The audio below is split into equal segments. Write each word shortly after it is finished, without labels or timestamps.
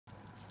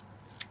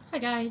Hi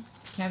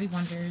guys, Cabby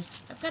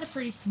Wonders. I've got a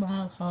pretty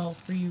small haul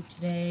for you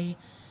today.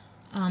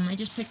 I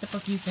just picked up a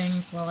few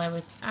things while I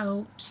was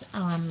out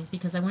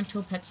because I went to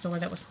a pet store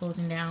that was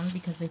closing down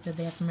because they said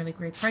they had some really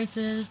great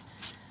prices.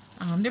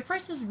 Their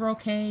prices were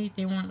okay.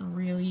 They weren't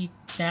really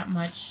that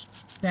much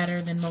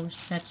better than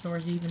most pet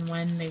stores even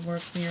when they were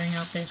clearing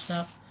out their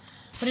stuff.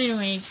 But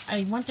anyway,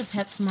 I went to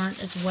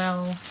PetSmart as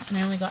well and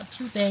I only got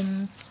two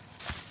things.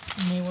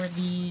 And they were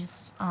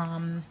these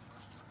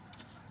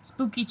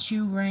spooky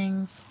chew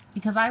rings,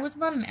 because I was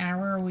about an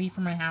hour away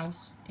from my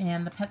house,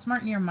 and the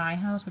PetSmart near my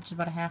house, which is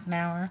about a half an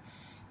hour,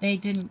 they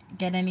didn't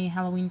get any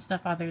Halloween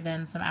stuff other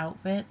than some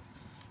outfits,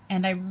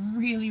 and I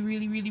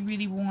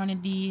really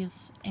wanted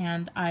these,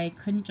 and I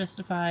couldn't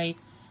justify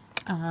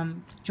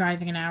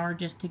driving an hour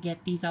just to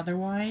get these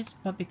otherwise,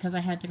 but because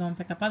I had to go and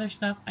pick up other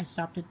stuff, I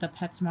stopped at the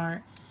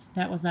PetSmart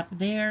that was up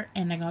there,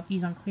 and I got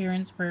these on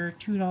clearance for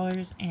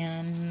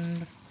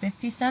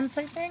 $2.50,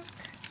 I think.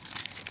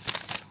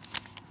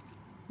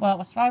 Well, it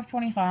was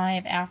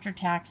 $5.25 after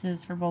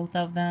taxes for both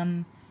of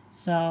them,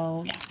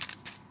 so yeah.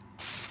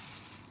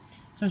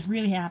 So I was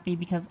really happy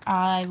because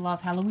I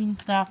love Halloween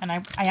stuff, and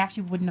I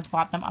actually wouldn't have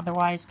bought them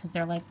otherwise because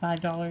they're like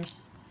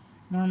 $5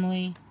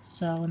 normally.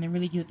 So, and they're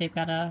really cute. They've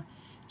got a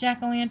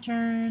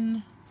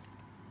jack-o'-lantern,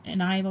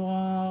 an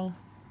eyeball,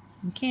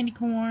 some candy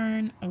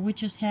corn, a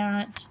witch's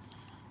hat,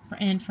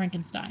 and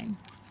Frankenstein.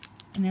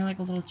 And they're like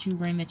a little chew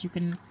ring that you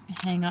can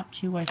hang up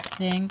to, I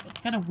think.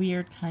 It's got a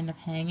weird kind of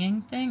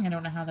hanging thing. I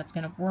don't know how that's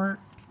going to work.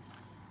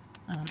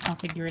 I'll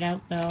figure it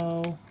out,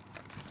 though.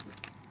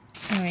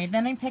 Anyway,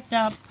 then I picked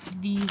up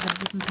these at a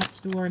different pet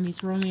store, and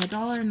these were only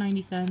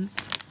 $1.90.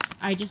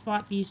 I just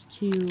bought these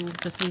two,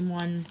 the same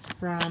ones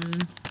from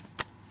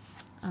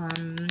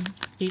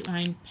State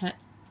Line Pet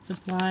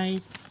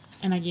Supplies,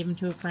 and I gave them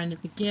to a friend as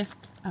a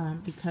gift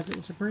because it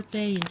was her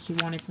birthday and she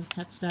wanted some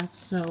pet stuff,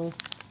 so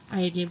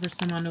I gave her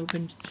some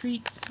unopened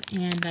treats,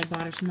 and I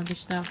bought her some other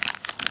stuff.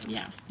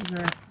 Yeah, these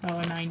were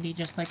 $1.90,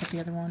 just like at the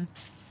other one.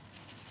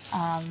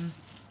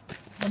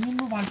 Let me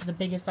move on to the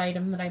biggest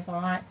item that I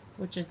bought,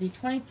 which is the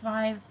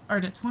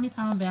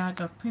 20-pound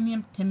bag of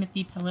Premium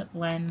Timothy Pellet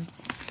Blend.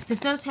 This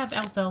does have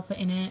alfalfa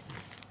in it,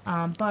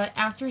 but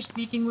after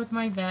speaking with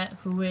my vet,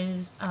 who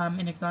is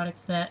an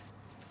exotics vet,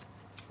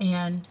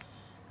 and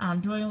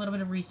doing a little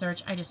bit of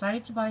research, I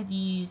decided to buy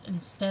these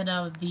instead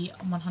of the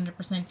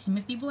 100%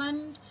 Timothy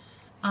blend.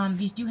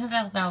 These do have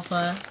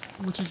alfalfa,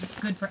 which is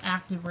good for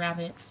active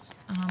rabbits,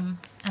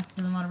 after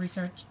doing a lot of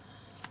research.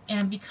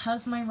 And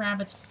because my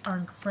rabbits are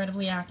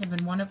incredibly active,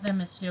 and one of them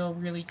is still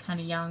really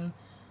kind of young,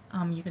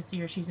 you can see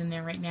her, she's in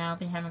there right now.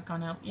 They haven't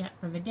gone out yet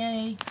for the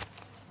day.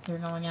 They're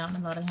going out in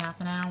about a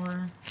half an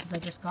hour, because I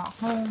just got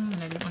home,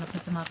 and I didn't want to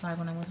put them outside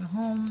when I wasn't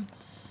home.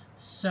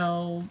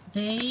 So,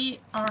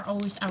 they are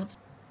always out.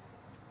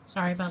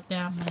 Sorry about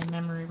that, my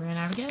memory ran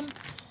out again.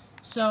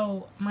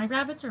 So, my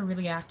rabbits are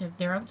really active.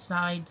 They're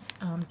outside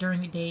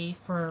during the day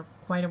for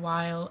quite a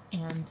while,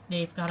 and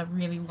they've got a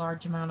really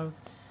large amount of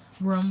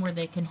room where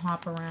they can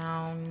hop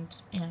around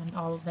and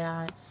all of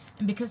that.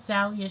 And because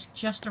Sally is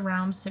just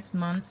around 6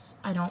 months,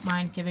 I don't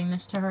mind giving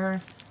this to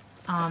her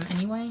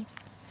anyway.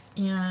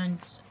 And,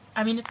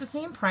 I mean, it's the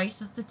same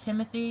price as the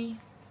Timothy,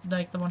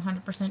 like the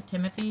 100%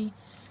 Timothy,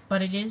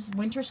 but it is,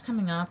 winter's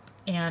coming up,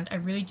 and I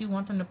really do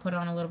want them to put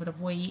on a little bit of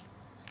weight.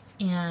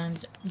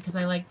 And because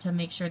I like to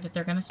make sure that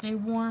they're going to stay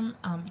warm,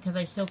 because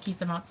I still keep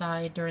them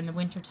outside during the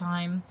winter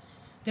time.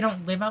 They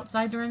don't live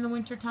outside during the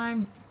winter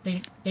time.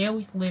 They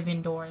always live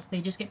indoors.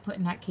 They just get put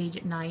in that cage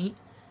at night.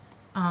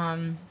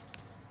 And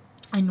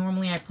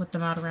normally I put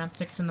them out around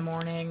 6 in the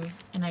morning,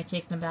 and I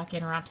take them back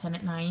in around 10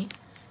 at night.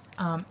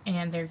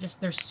 And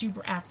they're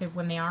super active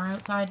when they are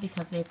outside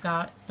because they've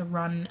got the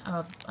run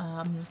of,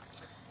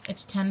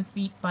 it's 10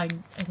 feet by,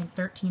 I think,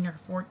 13 or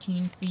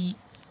 14 feet.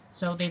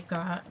 So they've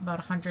got about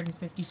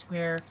 150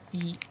 square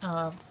feet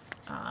of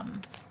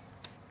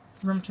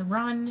room to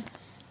run,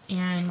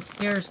 and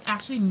there's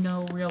actually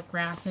no real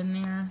grass in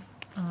there.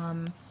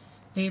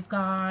 They've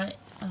got,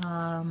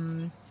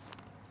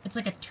 it's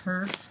like a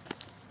turf,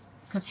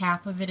 because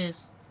half of it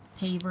is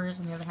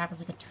pavers and the other half is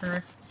like a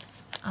turf,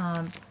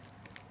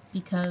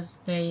 because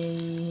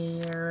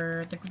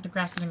the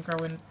grass didn't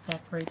grow in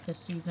that great this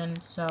season,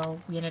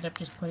 so we ended up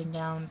just putting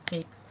down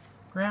fake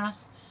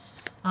grass.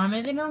 And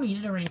they don't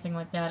eat it or anything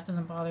like that. It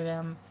doesn't bother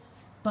them.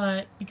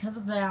 But because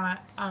of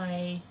that,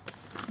 I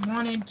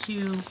wanted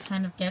to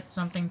kind of get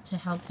something to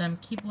help them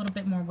keep a little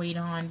bit more weight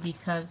on,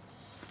 because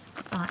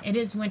it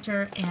is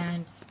winter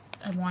and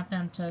I want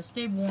them to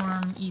stay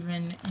warm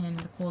even in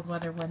the cold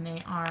weather when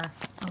they are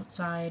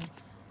outside,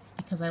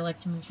 because I like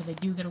to make sure they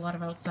do get a lot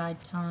of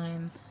outside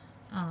time.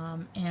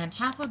 And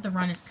half of the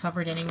run is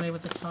covered anyway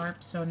with the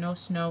tarp, so no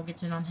snow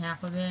gets in on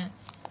half of it.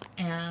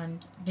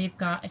 And they've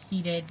got a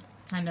heated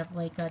kind of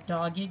like a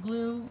dog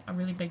igloo, a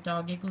really big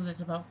dog igloo that's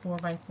about 4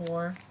 by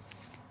 4.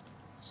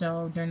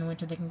 So during the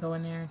winter they can go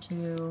in there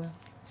too.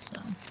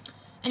 So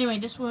anyway,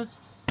 this was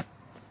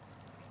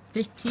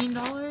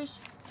 $15,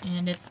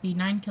 and it's the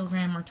 9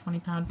 kilogram or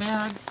 20-pound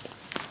bag.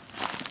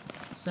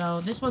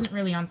 So this wasn't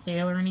really on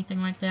sale or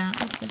anything like that.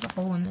 Oh, there's a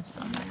hole in this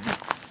somewhere.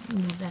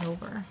 move that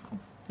over. I'll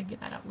figure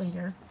that out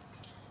later.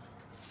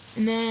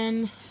 And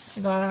then I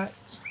got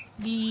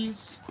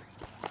these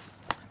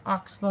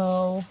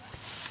Oxbow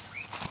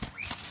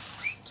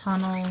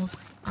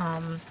tunnels.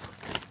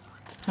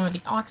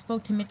 The Oxbow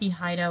Timothy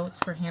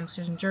hideouts for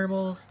hamsters and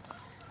gerbils.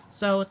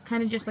 So it's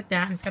kind of just like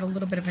that, and it's got a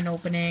little bit of an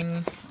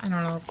opening. I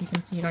don't know if you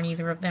can see it on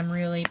either of them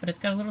really, but it's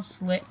got a little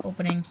slit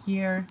opening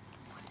here.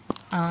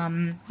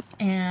 And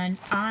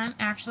I'm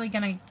actually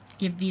going to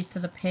give these to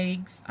the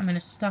pigs. I'm going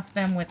to stuff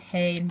them with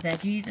hay and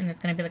veggies, and it's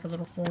going to be like a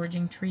little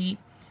foraging treat.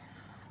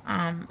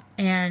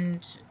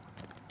 And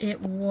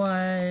it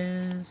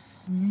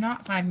was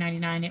not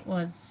 $5.99. It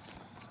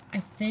was, I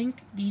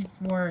think these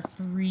were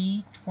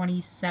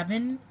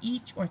 $3.27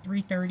 each, or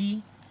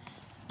 $3.30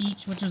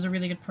 each, which is a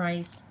really good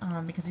price,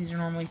 because these are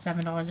normally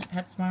 $7 at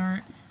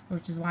PetSmart,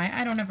 which is why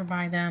I don't ever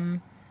buy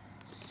them.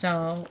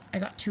 So I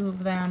got 2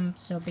 of them.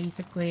 So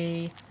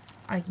basically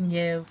I think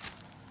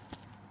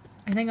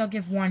I'll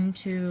give one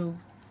to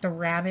the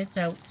rabbits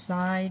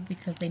outside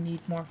because they need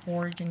more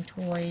foraging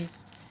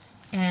toys.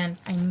 And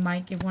I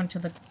might give one to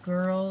the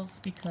girls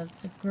because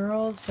the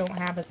girls don't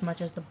have as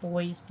much as the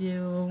boys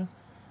do.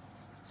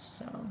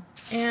 So,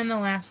 and the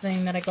last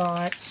thing that I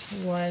got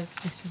was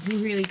this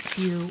really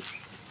cute,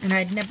 and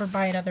I'd never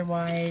buy it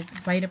otherwise,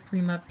 Vita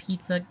Prima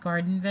Pizza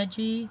Garden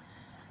Veggie.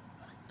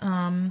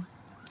 And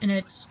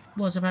it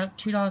was about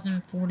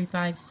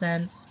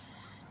 $2.45.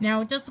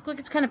 Now, it does look like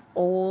it's kind of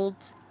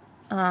old,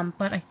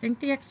 but I think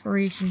the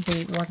expiration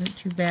date wasn't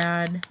too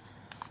bad.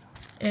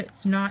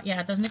 It's not,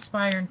 yeah, it doesn't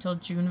expire until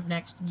June of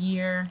next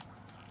year.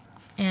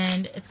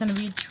 And it's going to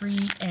be a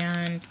treat,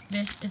 and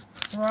this is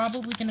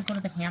probably going to go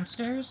to the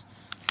hamsters.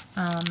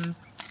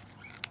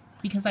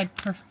 Because I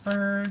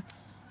prefer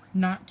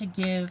not to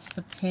give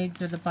the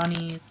pigs or the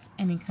bunnies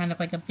any kind of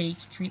like a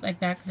baked treat like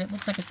that, because it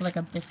looks like it's like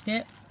a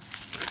biscuit.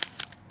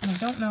 And I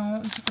don't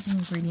know what the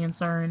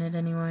ingredients are in it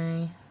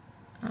anyway.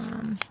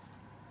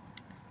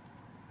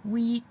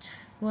 Wheat,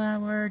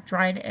 flour,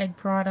 dried egg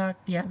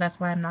product. Yeah,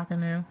 that's why I'm not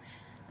going to.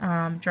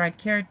 Dried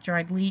carrot,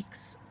 dried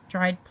leeks,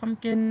 dried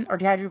pumpkin, or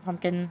dehydrated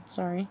pumpkin,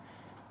 sorry.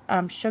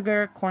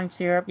 Sugar, corn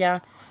syrup, yeah.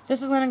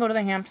 This is going to go to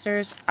the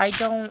hamsters. I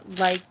don't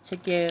like to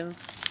give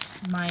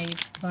my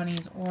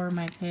bunnies or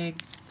my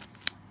pigs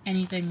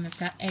anything that's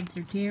got eggs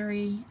or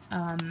dairy.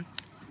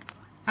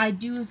 I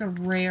do as a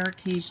rare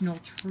occasional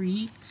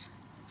treat.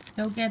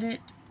 They'll get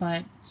it,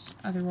 but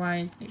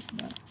otherwise they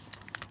won't.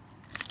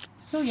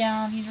 So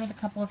yeah, these are the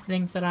couple of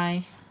things that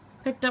I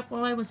picked up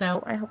while I was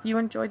out. I hope you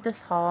enjoyed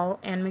this haul,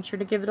 and make sure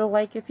to give it a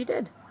like if you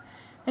did.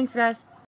 Thanks, guys.